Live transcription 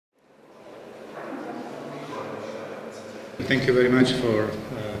Thank you very much for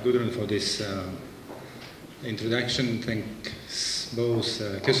Gudrun for this introduction. Thanks both,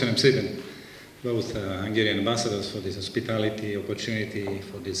 köszönöm szépen, both Hungarian ambassadors for this hospitality opportunity,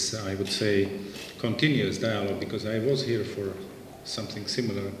 for this, I would say, continuous dialogue, because I was here for something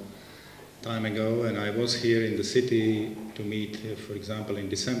similar time ago, and I was here in the city to meet, for example, in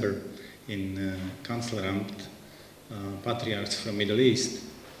December in Kanzleramt, patriarchs from Middle East.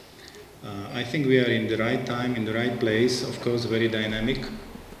 I think we are in the right time, in the right place, of course very dynamic,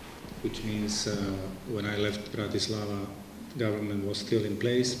 which means when I left Bratislava, government was still in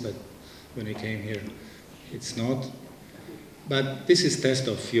place, but when I came here, it's not. But this is test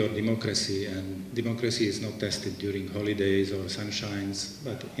of your democracy, and democracy is not tested during holidays or sunshines,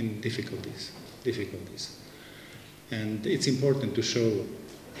 but in difficulties. And it's important to show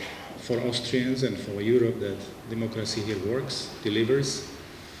for Austrians and for Europe that democracy here works, delivers,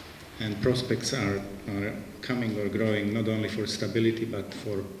 and prospects are coming or growing not only for stability but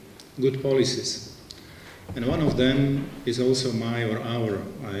for good policies. And one of them is also my or our,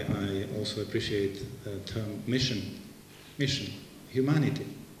 I also appreciate the term mission, humanity.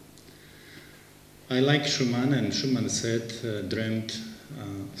 I like Schuman, and Schuman said,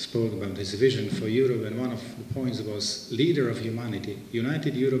 spoke about his vision for Europe, and one of the points was leader of humanity,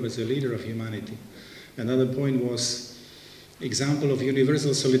 united Europe as a leader of humanity. Another point was example of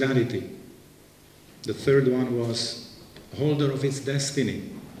universal solidarity. The third one was holder of its destiny,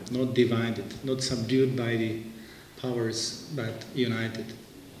 not divided, not subdued by the powers, but united.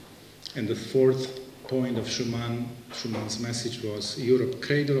 And the fourth point of Schumann's message was Europe,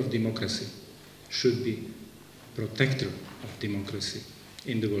 cradle of democracy, should be protector of democracy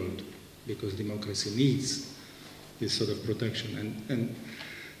in the world, because democracy needs this sort of protection. And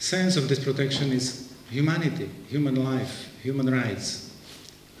sense of this protection is humanity, human life, human rights,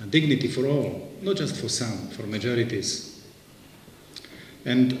 dignity for all, not just for some, for majorities.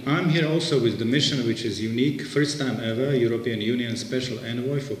 And I'm here also with the mission, which is unique, first time ever, European Union Special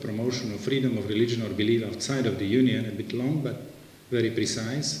Envoy for promotion of freedom of religion or belief outside of the Union, a bit long but very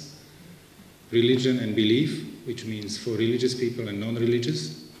precise. Religion and belief, which means for religious people and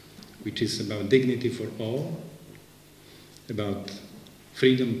non-religious, which is about dignity for all, about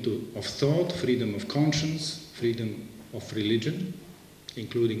freedom of thought, freedom of conscience, freedom of religion,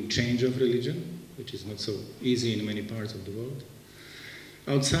 including change of religion, which is not so easy in many parts of the world.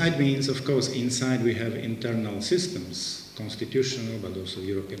 Outside means, of course, inside we have internal systems, constitutional, but also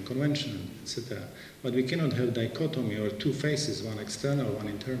European Convention, etc. But we cannot have dichotomy or two faces, one external, one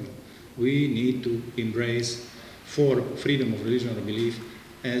internal. We need to embrace for freedom of religion or belief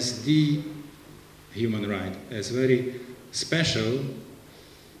as the human right, as very special,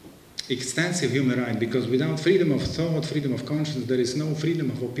 extensive human right, because without freedom of thought, freedom of conscience, there is no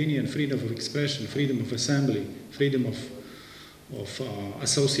freedom of opinion, freedom of expression, freedom of assembly, freedom of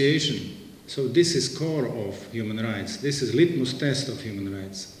association. So this is core of human rights. This is litmus test of human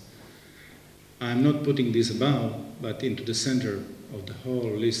rights. I'm not putting this above, but into the center of the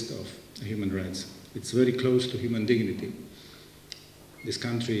whole list of human rights. It's very close to human dignity. This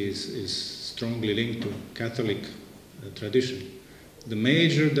country is strongly linked to Catholic tradition. The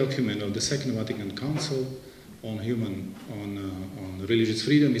major document of the Second Vatican Council on religious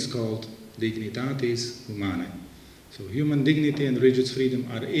freedom is called Dignitatis Humanae. So human dignity and religious freedom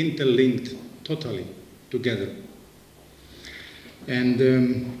are interlinked totally together.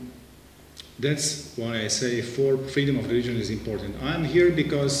 And that's why I say freedom of religion is important. I'm here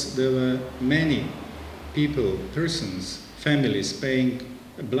because there were many people, persons, families paying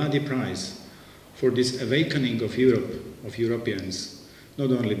a bloody price for this awakening of Europe, of Europeans. Not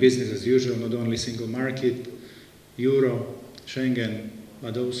only business as usual, not only single market, Euro, Schengen,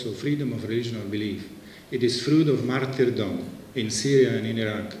 but also freedom of religion or belief. It is fruit of martyrdom in Syria and in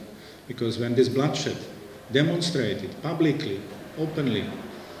Iraq, because when this bloodshed demonstrated publicly, openly,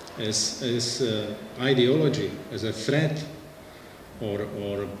 as ideology, as a threat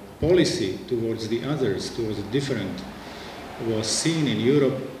or policy towards the others, towards the different, was seen in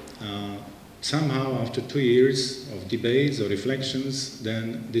Europe, somehow after 2 years of debates or reflections,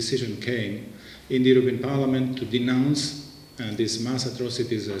 then decision came in the European Parliament to denounce these mass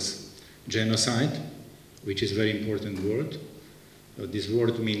atrocities as genocide, which is a very important word. This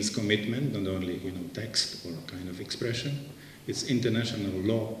word means commitment, not only text or kind of expression. It's international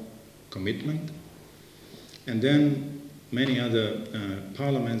law commitment. And then many other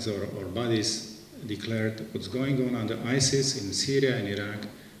parliaments or bodies declared what's going on under ISIS in Syria and Iraq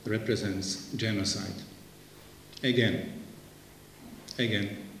represents genocide. Again.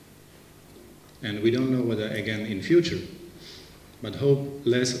 And we don't know whether again in future, but hope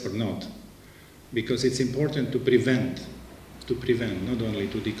less or not, because it's important to prevent to prevent, not only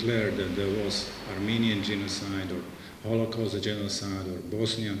to declare that there was Armenian genocide or Holocaust genocide or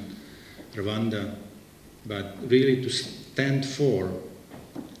Bosnian, Rwanda, but really to stand for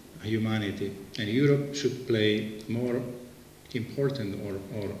humanity. And Europe should play more important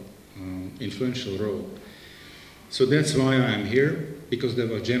or influential role. So that's why I'm here, because there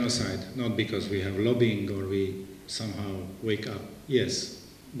was genocide, not because we have lobbying or we somehow wake up. Yes,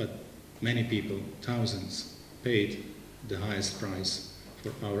 but many people, thousands, paid the highest price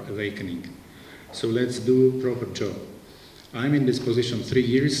for our awakening. So let's do a proper job. I'm in this position 3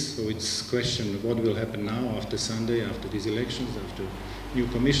 years, so it's a question of what will happen now after Sunday, after these elections, after new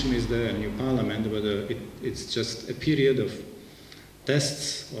commission is there, a new parliament, whether it's just a period of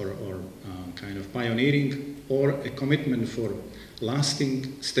tests or kind of pioneering, or a commitment for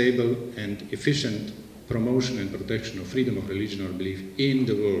lasting, stable, and efficient promotion and protection of freedom of religion or belief in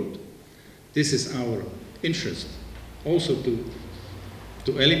the world. This is our interest. Also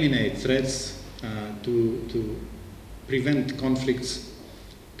to eliminate threats, to prevent conflicts,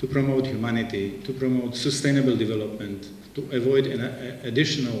 to promote humanity, to promote sustainable development, to avoid an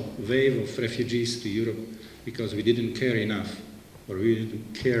additional wave of refugees to Europe because we didn't care enough, or we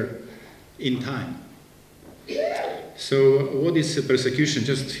didn't care in time. So what is persecution?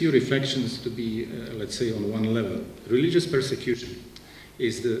 Just a few reflections to be, let's say, on one level. Religious persecution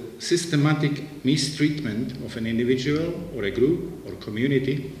is the systematic mistreatment of an individual or a group or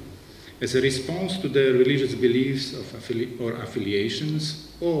community as a response to their religious beliefs or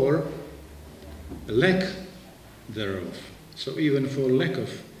affiliations, or a lack thereof. So even for lack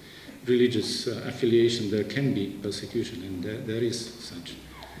of religious affiliation, there can be persecution, and there is such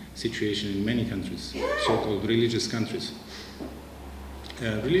situation in many countries, so-called religious countries.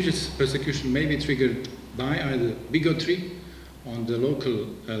 Religious persecution may be triggered by either bigotry on the local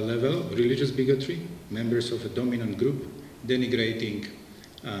level, religious bigotry, members of a dominant group denigrating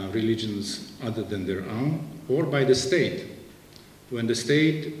religions other than their own, or by the state, when the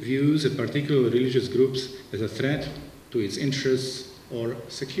state views a particular religious group as a threat to its interests or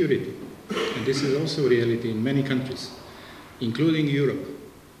security. And this is also a reality in many countries, including Europe,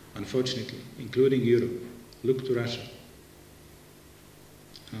 unfortunately, including Europe. Look to Russia.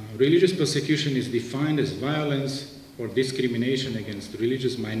 Religious persecution is defined as violence or discrimination against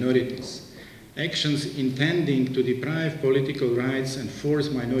religious minorities, actions intending to deprive political rights and force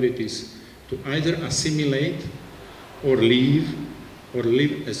minorities to either assimilate or live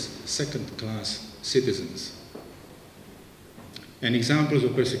as second-class citizens. And examples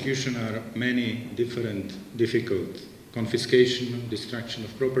of persecution are many different, difficult: confiscation, destruction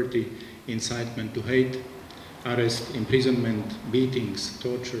of property, incitement to hate, arrest, imprisonment, beatings,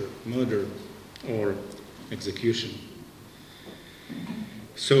 torture, murder, or execution.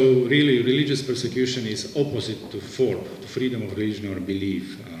 So really, religious persecution is opposite to freedom of religion or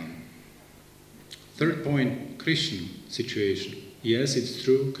belief. Third point, Christian situation. Yes, it's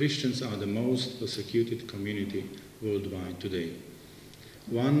true, Christians are the most persecuted community worldwide today.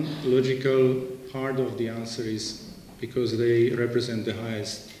 One logical part of the answer is because they represent the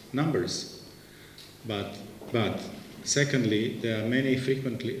highest numbers. But secondly, they are many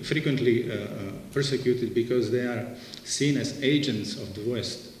frequently persecuted because they are seen as agents of the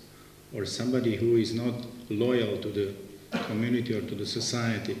West, or somebody who is not loyal to the community or to the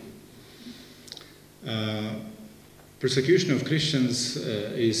society. Persecution of Christians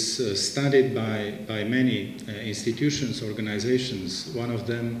is studied by many institutions, organizations. One of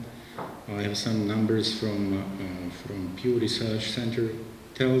them, I have some numbers from Pew Research Center,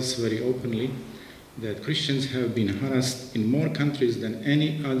 tells very openly that Christians have been harassed in more countries than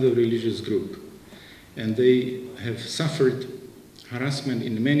any other religious group, and they have suffered harassment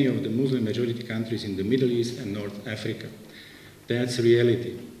in many of the Muslim-majority countries in the Middle East and North Africa. That's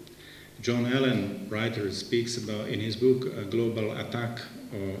reality. John Allen, writer, speaks about in his book Global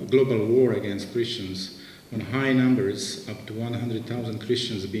War Against Christians, on high numbers, up to 100,000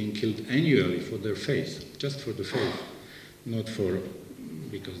 Christians being killed annually for their faith, just for the faith, not for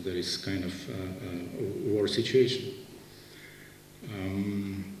because there is kind of a war situation.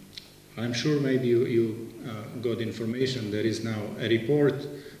 I'm sure maybe you got information. There is now a report,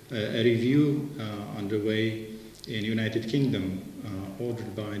 a review underway in United Kingdom,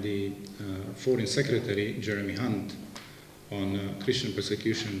 ordered by the Foreign Secretary, Jeremy Hunt, on Christian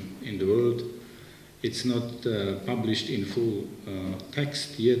persecution in the world. It's not published in full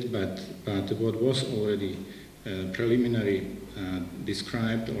text yet, but what was already preliminary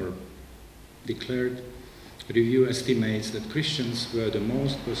described or declared, review estimates that Christians were the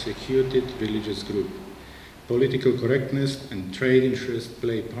most persecuted religious group. Political correctness and trade interests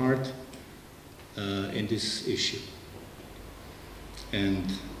play part in this issue.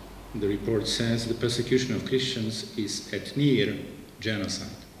 And the report says the persecution of Christians is at near genocide.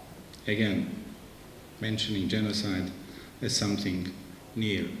 Again, mentioning genocide as something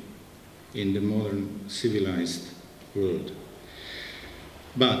near in the modern civilized world.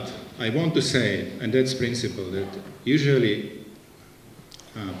 But I want to say, and that's principle, that usually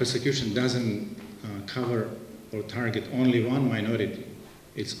persecution doesn't cover or target only one minority.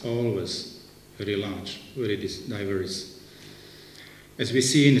 It's always very large, very diverse. As we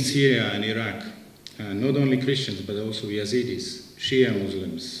see in Syria and Iraq, not only Christians but also Yazidis, Shia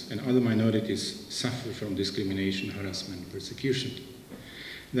Muslims, and other minorities suffer from discrimination, harassment, persecution.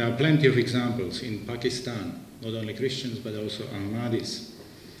 There are plenty of examples in Pakistan, not only Christians but also Ahmadis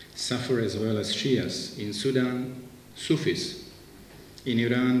suffer as well as Shias. In Sudan, Sufis. In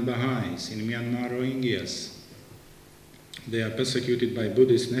Iran, Baha'is. In Myanmar, Rohingyas. They are persecuted by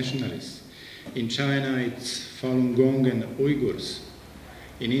Buddhist nationalists. In China, it's Falun Gong and Uyghurs.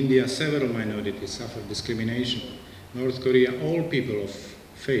 In India, several minorities suffer discrimination. North Korea, all people of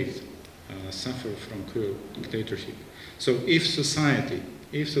faith suffer from cruel dictatorship. So if society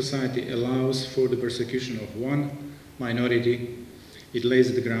allows for the persecution of one minority, it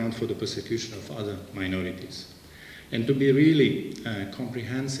lays the ground for the persecution of other minorities. And to be really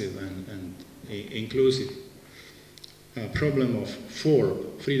comprehensive and inclusive, problem of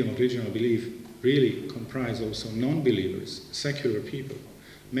freedom of religion or belief really comprise also non-believers, secular people.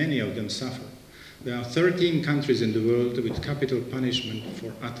 Many of them suffer. There are 13 countries in the world with capital punishment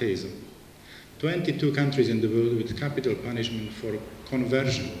for atheism. 22 countries in the world with capital punishment for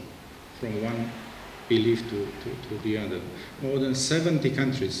conversion from one belief to the other. More than 70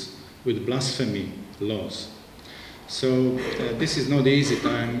 countries with blasphemy laws. So this is not easy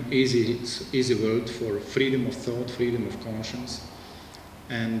time, easy world for freedom of thought, freedom of conscience.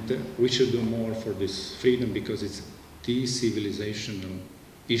 And we should do more for this freedom because it's the civilizational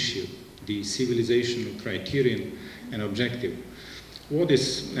issue, the civilizational criterion and objective. What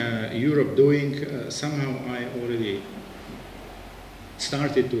is Europe doing? Somehow I already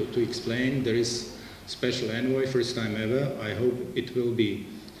started to explain. There is special envoy, first time ever. I hope it will be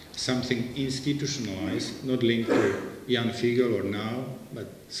something institutionalized, not linked to Jan Figel or now, but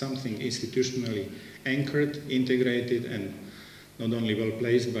something institutionally anchored, integrated, and not only well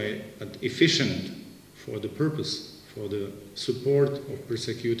placed, but efficient for the purpose, for the support of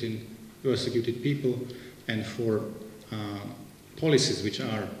persecuted people, and for policies which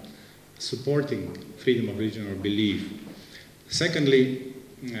are supporting freedom of religion or belief. Secondly,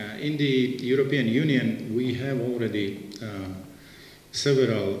 in the European Union, we have already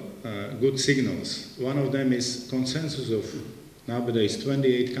several good signals. One of them is consensus of nowadays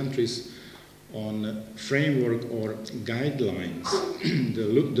 28 countries on framework or guidelines,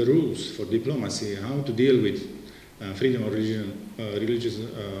 the rules for diplomacy, how to deal with freedom of religion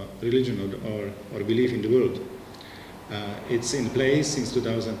or belief in the world. It's in place since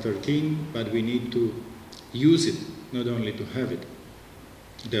 2013, but we need to use it, not only to have it.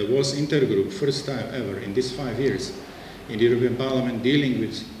 There was intergroup, first time ever in these 5 years, in the European Parliament dealing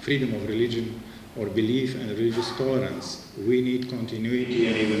with freedom of religion or belief and religious tolerance. We need continuity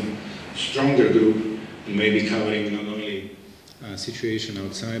and even stronger group, maybe covering not only situation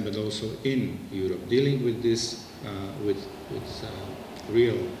outside but also in Europe, dealing with this with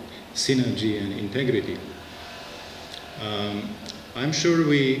real synergy and integrity. I'm sure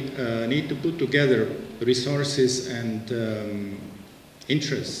we need to put together resources and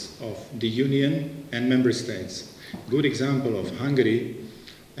interests of the Union and Member States. Good example of Hungary,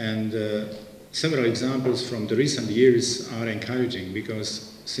 and several examples from the recent years are encouraging,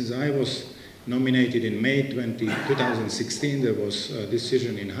 because since I was nominated in May 2016, there was a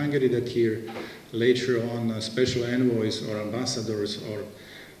decision in Hungary that year. Later on, special envoys or ambassadors or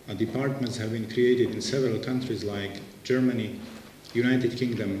departments have been created in several countries like Germany, United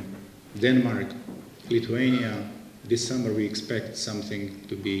Kingdom, Denmark, Lithuania. This summer we expect something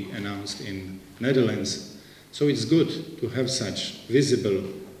to be announced in Netherlands. So it's good to have such visible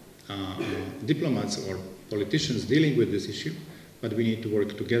diplomats or politicians dealing with this issue, but we need to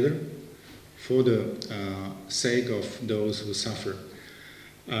work together for the sake of those who suffer.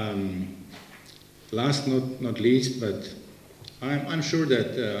 Last not least, but I'm sure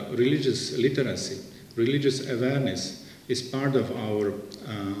that religious literacy, religious awareness is part of our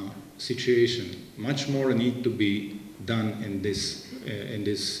situation. Much more need to be done in this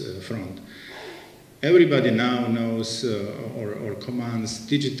front. Everybody now knows or commands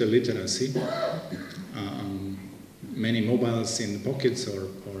digital literacy. Many mobiles in pockets or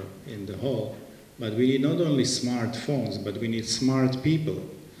in the hall. But we need not only smartphones, but we need smart people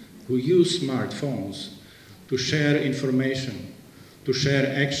who use smartphones to share information, to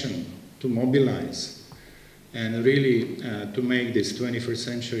share action, to mobilize, and really to make this 21st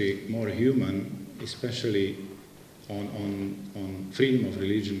century more human, especially on freedom of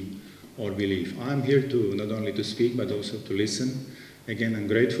religion or belief. I'm here to not only to speak, but also to listen. Again, I'm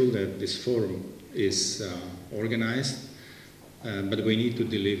grateful that this forum is organized, but we need to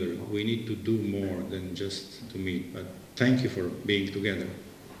deliver. We need to do more than just to meet. But thank you for being together.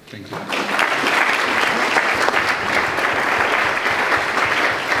 Thank you.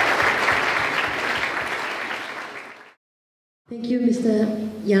 Thank you,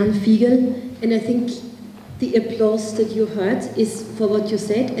 Mr. Jan Figel. And I think the applause that you heard is for what you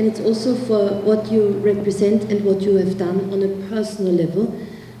said, and it's also for what you represent and what you have done on a personal level,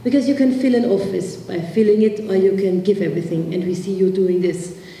 because you can fill an office by filling it, or you can give everything, and we see you doing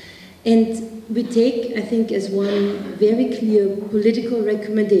this. And we take, I think, as one very clear political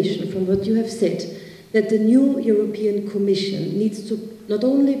recommendation from what you have said, that the new European Commission needs to not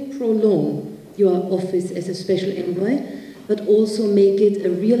only prolong your office as a special envoy, but also make it a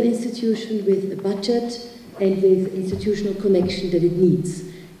real institution with a budget and with institutional connection that it needs.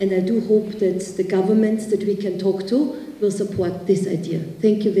 And I do hope that the governments that we can talk to will support this idea.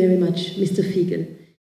 Thank you very much, Mr. Figel.